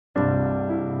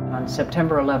On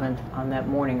September 11th, on that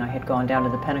morning, I had gone down to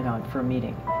the Pentagon for a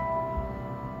meeting.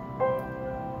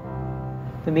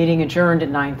 The meeting adjourned at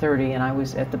 9:30, and I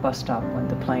was at the bus stop when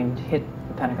the plane hit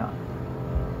the Pentagon.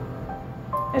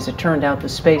 As it turned out, the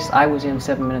space I was in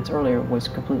 7 minutes earlier was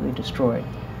completely destroyed,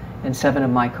 and 7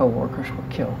 of my co-workers were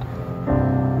killed.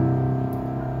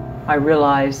 I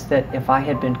realized that if I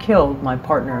had been killed, my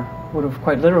partner would have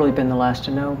quite literally been the last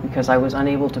to know, because I was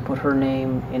unable to put her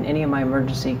name in any of my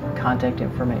emergency contact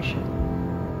information.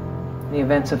 The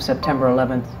events of September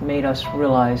 11th made us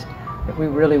realize that we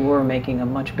really were making a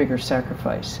much bigger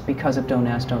sacrifice because of Don't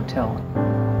Ask, Don't Tell.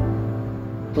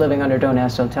 Living under Don't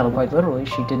Ask, Don't Tell, quite literally,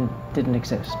 she didn't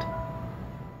exist.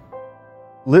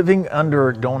 Living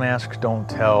under Don't Ask, Don't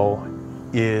Tell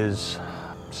is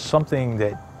something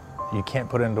that you can't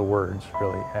put into words,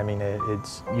 really. I mean,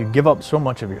 you give up so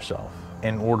much of yourself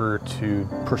in order to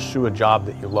pursue a job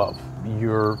that you love.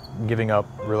 You're giving up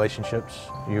relationships,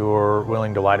 you're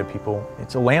willing to lie to people.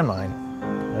 It's a landmine.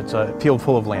 It's a field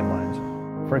full of landmines.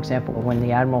 For example, when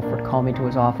the Admiral would call me to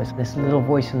his office, this little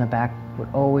voice in the back would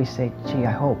always say, gee,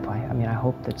 I hope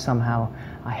that somehow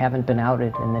I haven't been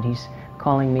outed and that he's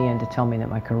calling me in to tell me that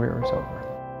my career is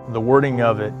over. The wording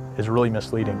of it is really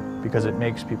misleading because it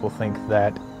makes people think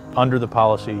that under the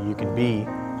policy you can be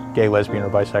gay, lesbian, or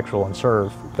bisexual and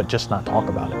serve, but just not talk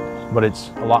about it. But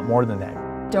it's a lot more than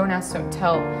that. Don't Ask, Don't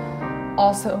Tell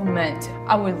also meant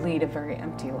I would lead a very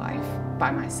empty life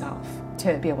by myself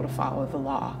to be able to follow the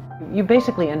law. You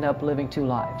basically end up living 2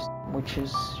 lives, which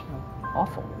is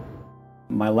awful.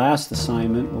 My last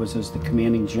assignment was as the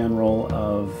commanding general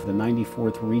of the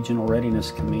 94th Regional Readiness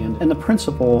Command, and the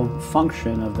principal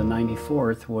function of the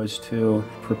 94th was to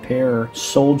prepare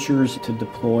soldiers to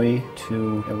deploy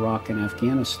to Iraq and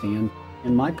Afghanistan.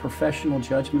 In my professional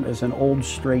judgment as an old,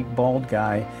 straight, bald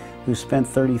guy who spent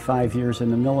 35 years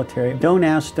in the military, Don't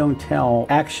Ask, Don't Tell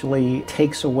actually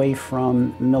takes away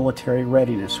from military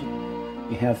readiness.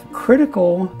 You have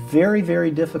critical, very,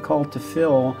 very difficult to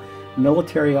fill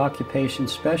military occupation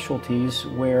specialties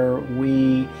where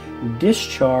we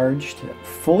discharged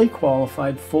fully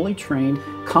qualified, fully trained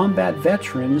combat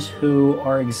veterans who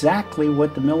are exactly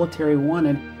what the military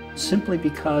wanted, simply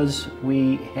because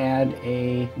we had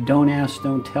a Don't Ask,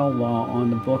 Don't Tell law on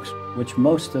the books, which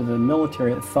most of the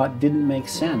military thought didn't make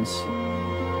sense.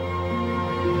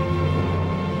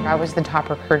 I was the top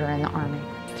recruiter in the Army.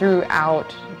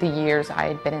 Throughout the years I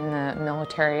had been in the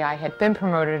military, I had been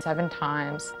promoted 7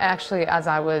 times. Actually, as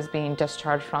I was being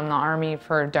discharged from the Army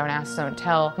for Don't Ask, Don't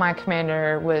Tell, my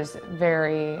commander was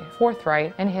very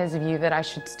forthright in his view that I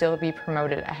should still be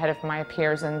promoted ahead of my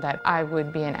peers and that I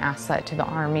would be an asset to the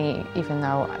Army even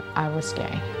though I was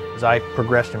gay. As I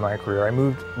progressed in my career, I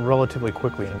moved relatively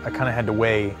quickly, and I kind of had to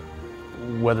weigh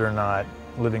whether or not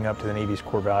living up to the Navy's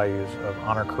core values of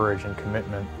honor, courage, and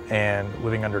commitment and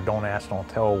living under Don't Ask, Don't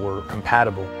Tell were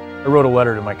compatible. I wrote a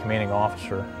letter to my commanding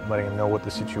officer letting him know what the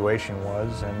situation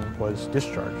was and was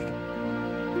discharged.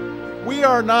 We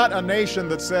are not a nation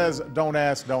that says don't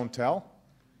ask, don't tell.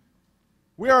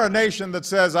 We are a nation that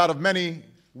says out of many,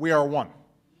 we are one.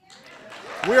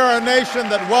 We are a nation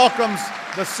that welcomes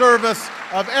the service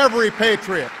of every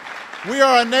patriot. We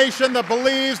are a nation that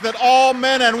believes that all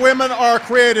men and women are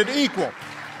created equal.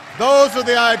 Those are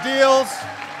the ideals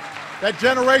that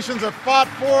generations have fought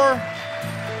for.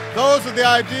 Those are the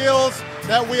ideals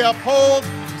that we uphold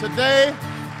today.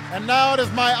 And now it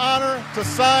is my honor to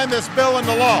sign this bill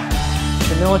into law.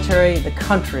 The military, the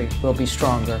country, will be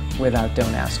stronger without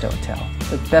Don't Ask, Don't Tell.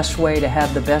 The best way to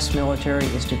have the best military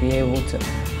is to be able to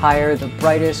hire the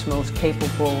brightest, most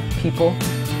capable people.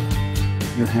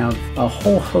 You have a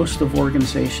whole host of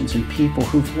organizations and people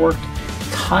who've worked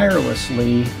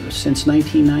tirelessly since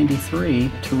 1993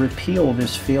 to repeal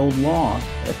this failed law.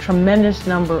 A tremendous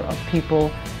number of people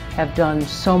have done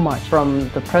so much, from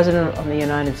the President of the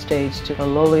United States to the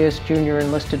lowliest junior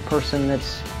enlisted person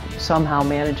that's somehow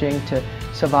managing to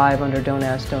survive under Don't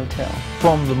Ask, Don't Tell.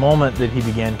 From the moment that he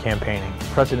began campaigning,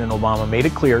 President Obama made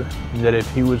it clear that if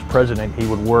he was president, he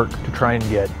would work to try and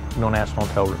get Don't Ask, Don't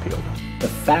Tell repealed. The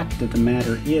fact of the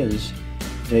matter is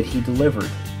that he delivered.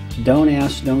 Don't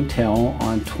Ask, Don't Tell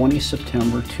on 20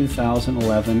 September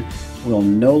 2011 will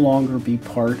no longer be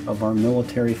part of our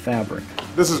military fabric.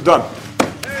 This is done.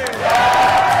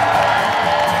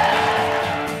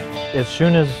 As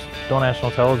soon as Don't Ask,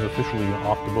 Don't Tell is officially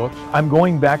off the books, I'm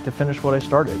going back to finish what I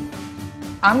started.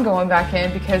 I'm going back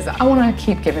in because I want to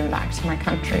keep giving back to my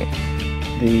country.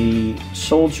 The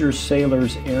soldiers,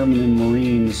 sailors, airmen, and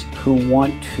Marines who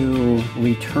want to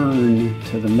return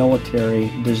to the military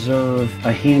deserve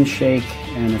a handshake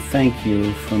and a thank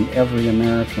you from every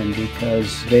American,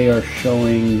 because they are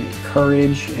showing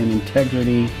courage and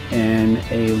integrity and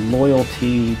a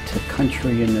loyalty to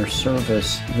country and their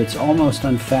service that's almost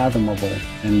unfathomable.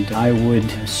 And I would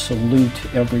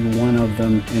salute every one of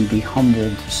them and be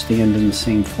humbled to stand in the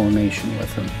same formation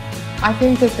with them. I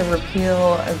think that the repeal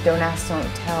of Don't Ask, Don't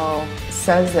Tell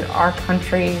says that our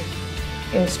country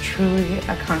is truly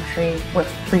a country where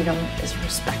freedom is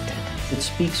respected. It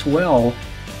speaks well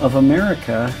of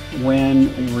America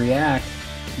when we react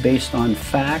based on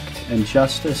fact and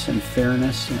justice and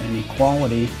fairness and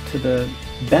equality to the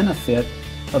benefit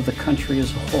of the country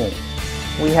as a whole.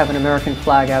 We have an American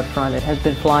flag out front. It has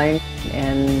been flying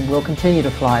and will continue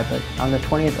to fly, but on the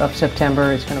 20th of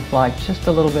September it's going to fly just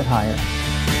a little bit higher.